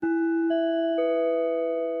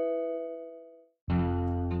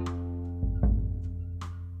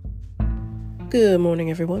Good morning,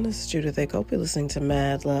 everyone. This is Judith Acope. You're listening to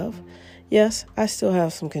Mad Love. Yes, I still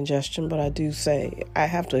have some congestion, but I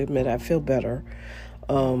have to admit, I feel better.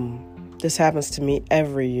 This happens to me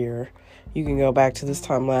every year. You can go back to this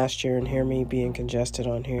time last year and hear me being congested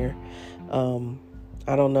on here.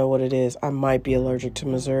 I don't know what it is. I might be allergic to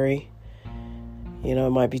Missouri.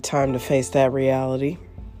 It might be time to face that reality.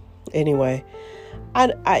 Anyway,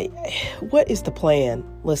 what is the plan?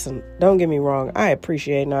 Listen, don't get me wrong. I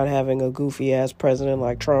appreciate not having a goofy ass president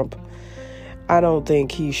like Trump. I don't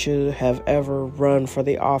think he should have ever run for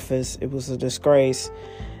the office. It was a disgrace,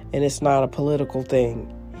 and it's not a political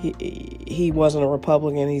thing. He wasn't a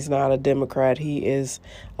Republican. He's not a Democrat. He is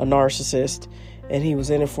a narcissist, and he was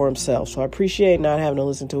in it for himself. So I appreciate not having to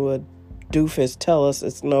listen to a doofus tell us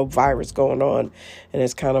it's no virus going on, and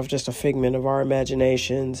it's kind of just a figment of our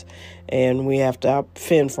imaginations, and we have to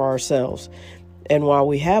fend for ourselves. And while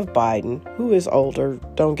we have Biden, who is older,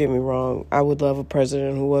 don't get me wrong, I would love a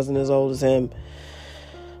president who wasn't as old as him,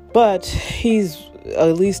 but he's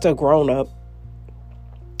at least a grown-up,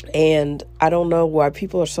 and I don't know why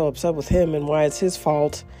people are so upset with him and why it's his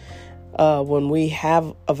fault when we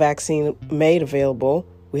have a vaccine made available.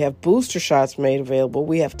 We have booster shots made available.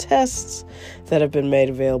 We have tests that have been made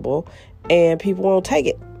available, and people won't take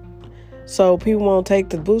it. So people won't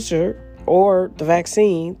take the booster or the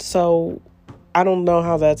vaccine. So I don't know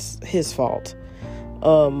how that's his fault.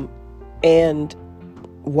 And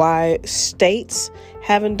why states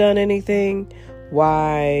haven't done anything,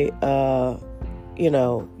 why,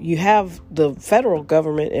 you have the federal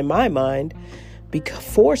government, in my mind,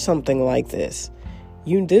 for something like this.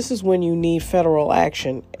 This is when you need federal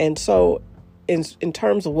action. And so in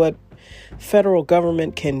terms of what federal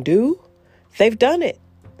government can do, they've done it.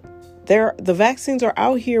 The vaccines are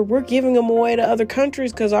out here. We're giving them away to other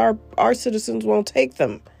countries because our citizens won't take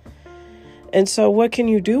them. And so what can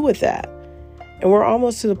you do with that? And we're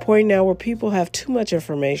almost to the point now where people have too much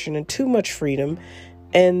information and too much freedom.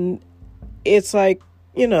 And it's like,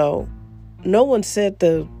 no one said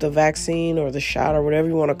the vaccine or the shot or whatever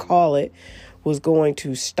you want to call it was going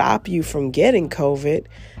to stop you from getting COVID.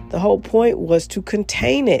 The whole point was to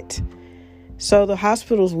contain it so the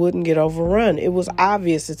hospitals wouldn't get overrun. It was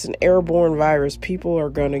obvious it's an airborne virus. People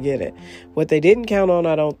are going to get it. What they didn't count on,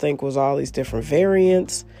 I don't think, was all these different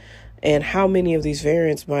variants and how many of these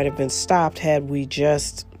variants might have been stopped had we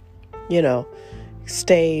just,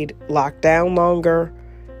 stayed locked down longer.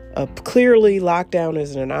 Clearly, lockdown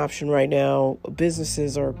isn't an option right now.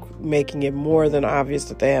 Businesses are making it more than obvious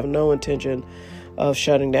that they have no intention of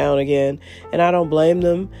shutting down again. And I don't blame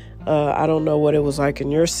them. I don't know what it was like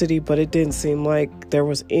in your city, but it didn't seem like there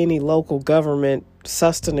was any local government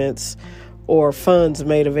sustenance or funds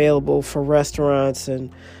made available for restaurants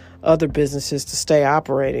and other businesses to stay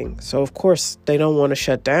operating. So, of course, they don't want to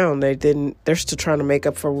shut down. They're still trying to make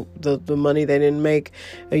up for the money they didn't make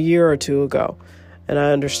a year or two ago. And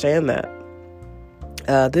I understand that.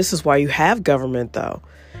 This is why you have government, though.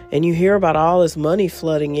 And you hear about all this money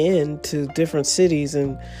flooding in to different cities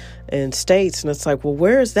and states. And it's like, well,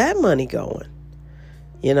 where is that money going?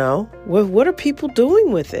 What are people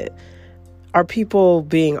doing with it? Are people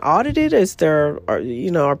being audited?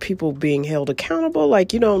 Are people being held accountable?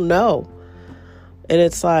 Like, you don't know. And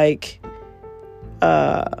it's like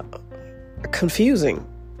confusing.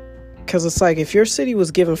 Because it's like, if your city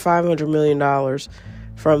was given $500 million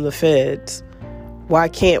from the feds, why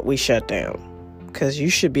can't we shut down? Because you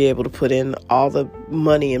should be able to put in all the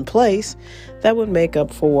money in place that would make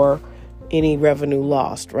up for any revenue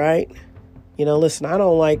lost, right? Listen, I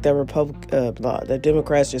don't like that the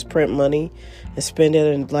Democrats just print money and spend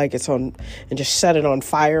it and just set it on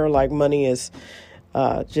fire like money is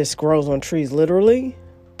just grows on trees, literally.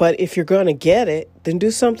 But if you're going to get it, then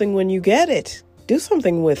do something when you get it. Do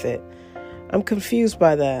something with it. I'm confused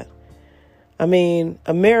by that. I mean,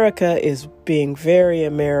 America is being very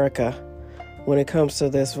America when it comes to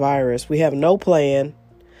this virus. We have no plan.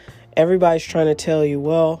 Everybody's trying to tell you,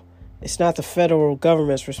 well, it's not the federal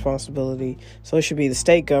government's responsibility, so it should be the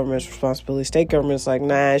state government's responsibility. State government's like,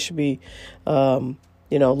 nah, it should be,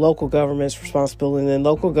 local government's responsibility. And then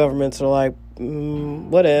local governments are like,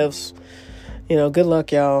 whatevs. Good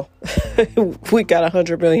luck, y'all. We got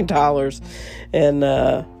 $100 million. And,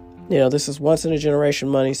 this is once in a generation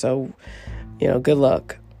money. So, good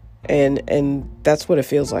luck. And that's what it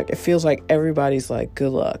feels like. It feels like everybody's like,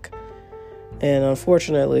 good luck. And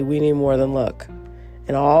unfortunately, we need more than luck.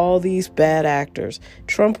 And all these bad actors,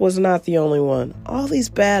 Trump was not the only one. All these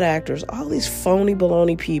bad actors, all these phony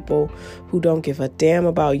baloney people who don't give a damn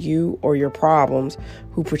about you or your problems,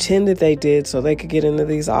 who pretended they did so they could get into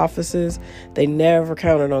these offices, they never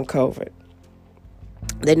counted on COVID.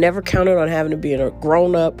 They never counted on having to be a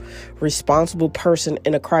grown-up, responsible person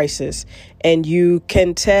in a crisis. And you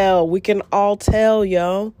can tell, we can all tell,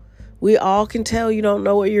 yo. We all can tell you don't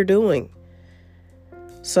know what you're doing.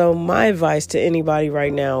 So my advice to anybody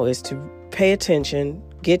right now is to pay attention,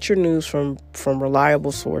 get your news from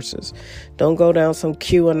reliable sources. Don't go down some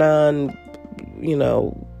QAnon,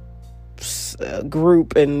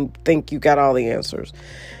 group and think you got all the answers.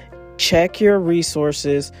 Check your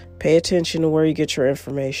resources. Pay attention to where you get your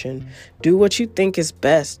information. Do what you think is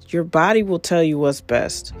best. Your body will tell you what's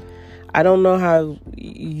best. I don't know how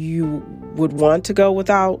you would want to go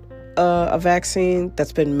without a vaccine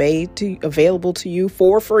that's been available to you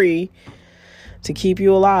for free to keep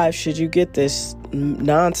you alive should you get this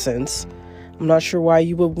nonsense. I'm not sure why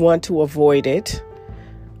you would want to avoid it.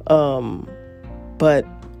 But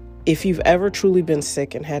if you've ever truly been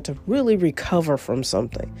sick and had to really recover from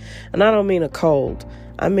something, and I don't mean a cold,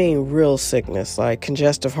 I mean real sickness like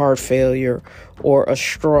congestive heart failure or a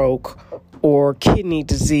stroke or kidney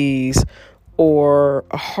disease or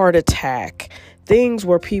a heart attack, things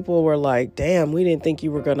where people were like, damn, we didn't think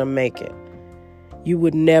you were going to make it. You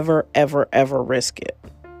would never, ever, ever risk it.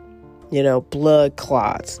 Blood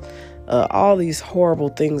clots, all these horrible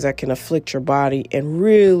things that can afflict your body and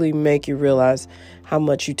really make you realize how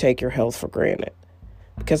much you take your health for granted.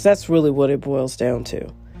 Because that's really what it boils down to.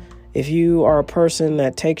 If you are a person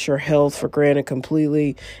that takes your health for granted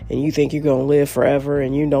completely and you think you're going to live forever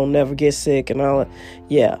and you don't never get sick and all that,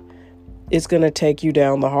 yeah, it's going to take you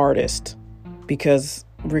down the hardest because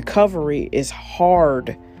recovery is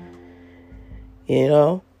hard.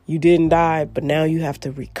 You didn't die, but now you have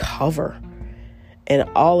to recover. And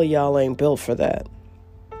all of y'all ain't built for that.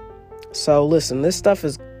 So listen, this stuff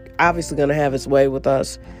is obviously going to have its way with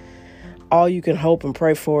us. All you can hope and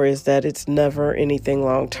pray for is that it's never anything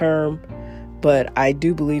long term. But I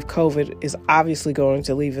do believe COVID is obviously going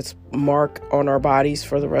to leave its mark on our bodies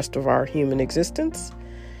for the rest of our human existence.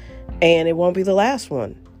 And it won't be the last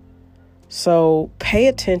one. So pay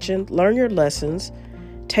attention, learn your lessons,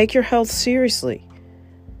 take your health seriously.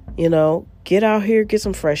 Get out here, get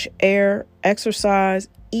some fresh air, exercise,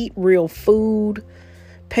 eat real food,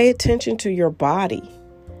 pay attention to your body,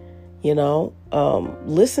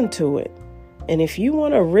 listen to it. And if you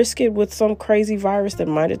want to risk it with some crazy virus that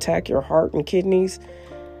might attack your heart and kidneys,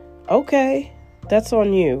 okay, that's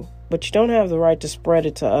on you. But you don't have the right to spread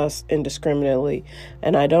it to us indiscriminately.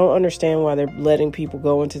 And I don't understand why they're letting people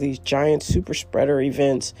go into these giant super spreader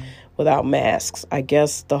events without masks. I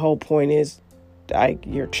guess the whole point is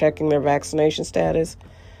you're checking their vaccination status.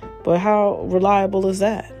 But how reliable is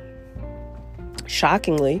that?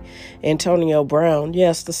 Shockingly, Antonio Brown,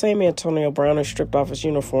 yes, the same Antonio Brown who stripped off his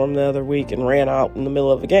uniform the other week and ran out in the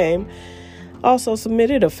middle of a game, also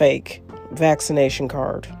submitted a fake vaccination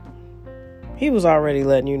card. He was already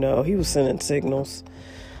letting you know. He was sending signals.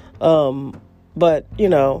 But,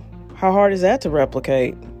 how hard is that to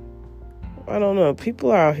replicate? I don't know.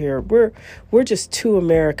 People are out here. We're just too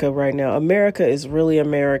America right now. America is really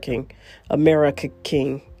American. America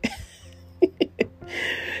King.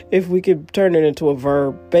 If we could turn it into a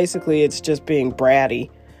verb, basically it's just being bratty.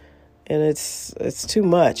 And it's too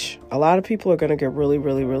much. A lot of people are going to get really,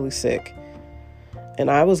 really, really sick. And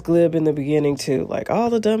I was glib in the beginning too. Like, all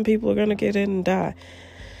the dumb people are going to get in and die.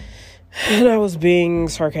 And I was being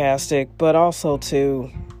sarcastic. But also too,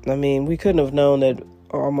 we couldn't have known that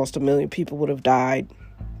almost 1 million people would have died.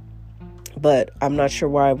 But I'm not sure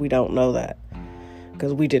why we don't know that.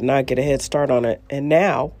 Because we did not get a head start on it. And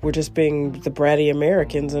now we're just being the bratty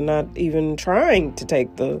Americans and not even trying to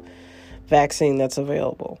take the vaccine that's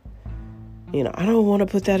available. I don't want to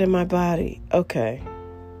put that in my body. Okay.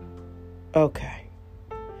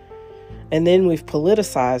 And then we've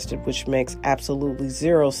politicized it, which makes absolutely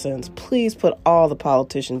zero sense. Please put all the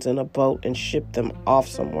politicians in a boat and ship them off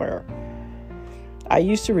somewhere. I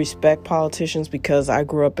used to respect politicians because I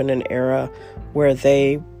grew up in an era where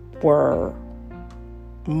they were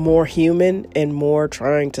more human and more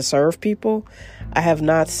trying to serve people. I have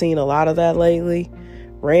not seen a lot of that lately.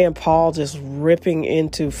 Rand Paul just ripping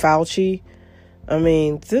into Fauci.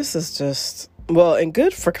 This is just, and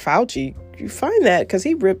good for Fauci. You find that because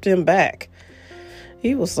he ripped him back.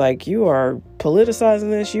 He was like, you are politicizing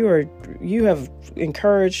this. You have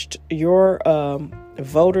encouraged your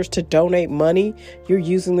voters to donate money. You're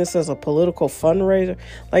using this as a political fundraiser.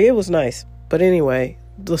 Like, it was nice. But anyway,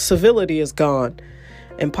 the civility is gone.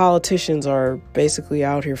 And politicians are basically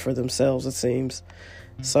out here for themselves, it seems.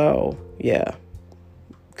 So, yeah.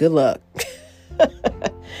 Good luck.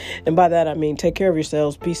 And by that, I mean, take care of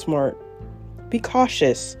yourselves. Be smart. Be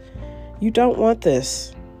cautious. You don't want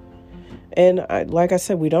this. And like I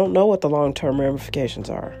said, we don't know what the long-term ramifications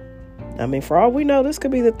are. I mean, for all we know, this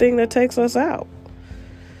could be the thing that takes us out.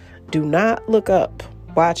 Do not look up.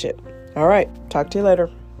 Watch it. All right. Talk to you later.